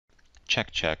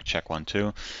Check 1,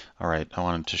 2. All right, I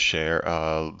wanted to share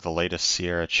the latest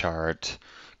SierraChart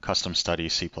custom study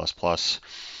C++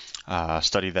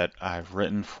 study that I've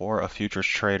written for a futures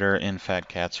trader in Fat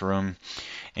Cat's room.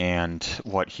 And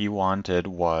what he wanted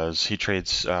was, he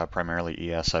trades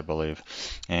primarily ES, I believe,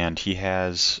 and he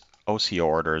has OCO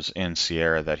orders in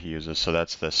Sierra that he uses. So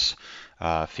that's this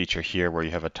feature here where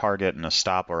you have a target and a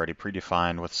stop already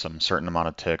predefined with some certain amount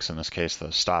of ticks. In this case,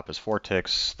 the stop is 4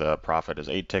 ticks, the profit is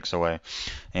 8 ticks away,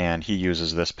 and he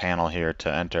uses this panel here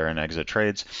to enter and exit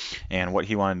trades. And what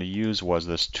he wanted to use was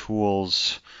this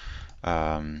tools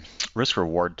risk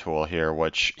reward tool here,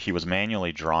 which he was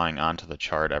manually drawing onto the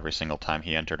chart every single time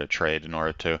he entered a trade in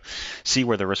order to see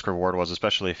where the risk reward was,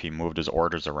 especially if he moved his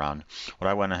orders around. What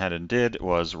I went ahead and did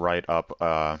was write up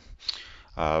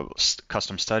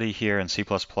custom study here in C++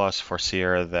 for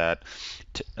Sierra that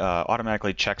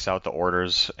automatically checks out the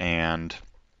orders and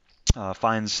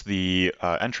finds the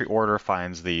entry order,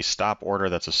 finds the stop order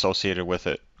that's associated with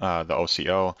it, the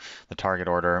OCO, the target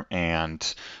order,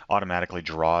 and automatically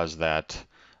draws that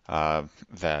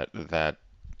that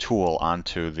tool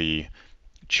onto the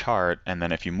chart. And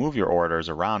then if you move your orders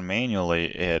around manually,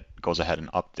 it goes ahead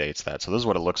and updates that. So this is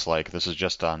what it looks like. This is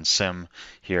just on sim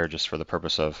here, just for the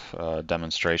purpose of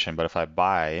demonstration. But if I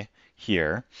buy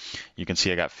here, you can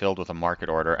see I got filled with a market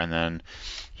order, and then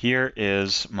here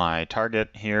is my target,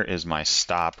 here is my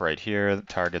stop right here, the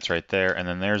target's right there, and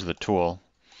then there's the tool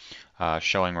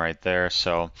showing right there.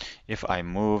 So if I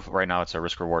move, right now it's a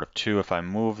risk reward of 2, if I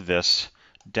move this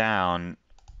down,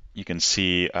 you can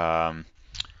see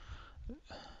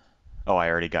oh, I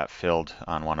already got filled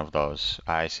on one of those.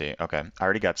 I see. Okay. I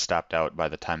already got stopped out by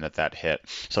the time that hit.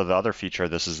 So the other feature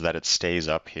of this is that it stays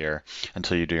up here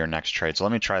until you do your next trade. So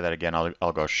let me try that again.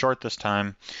 I'll go short this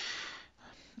time.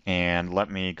 And let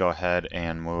me go ahead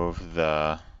and move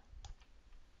the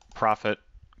profit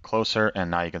closer.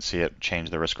 And now you can see it change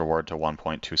the risk reward to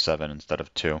 1.27 instead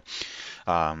of 2.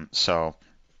 So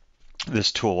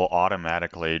this tool will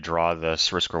automatically draw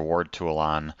this risk reward tool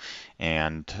on,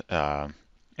 and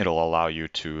it'll allow you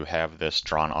to have this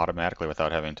drawn automatically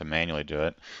without having to manually do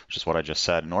it, which is what I just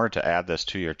said. In order to add this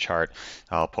to your chart,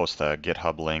 I'll post the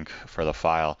GitHub link for the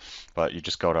file, but you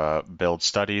just go to Build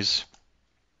Studies,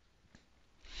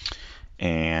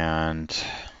 and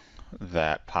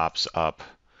that pops up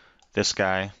this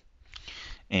guy,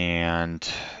 and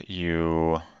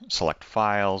you select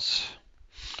Files,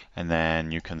 and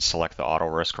then you can select the Auto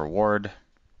Risk Reward,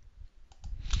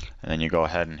 and then you go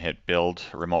ahead and hit Build,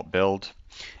 Remote Build.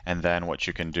 And then what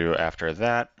you can do after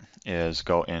that is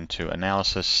go into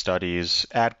Analysis, Studies,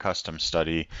 Add Custom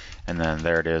Study, and then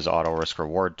there it is, Auto Risk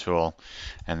Reward Tool.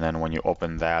 And then when you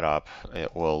open that up,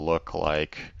 it will look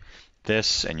like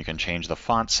this, and you can change the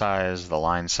font size, the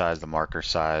line size, the marker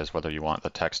size, whether you want the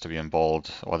text to be in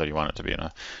bold, whether you want it to be in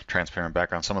a transparent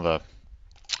background, some of the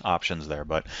options there.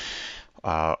 But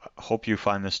hope you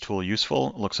find this tool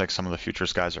useful. It looks like some of the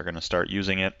futures guys are going to start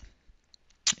using it.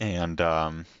 And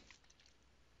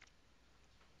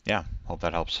yeah, hope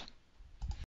that helps.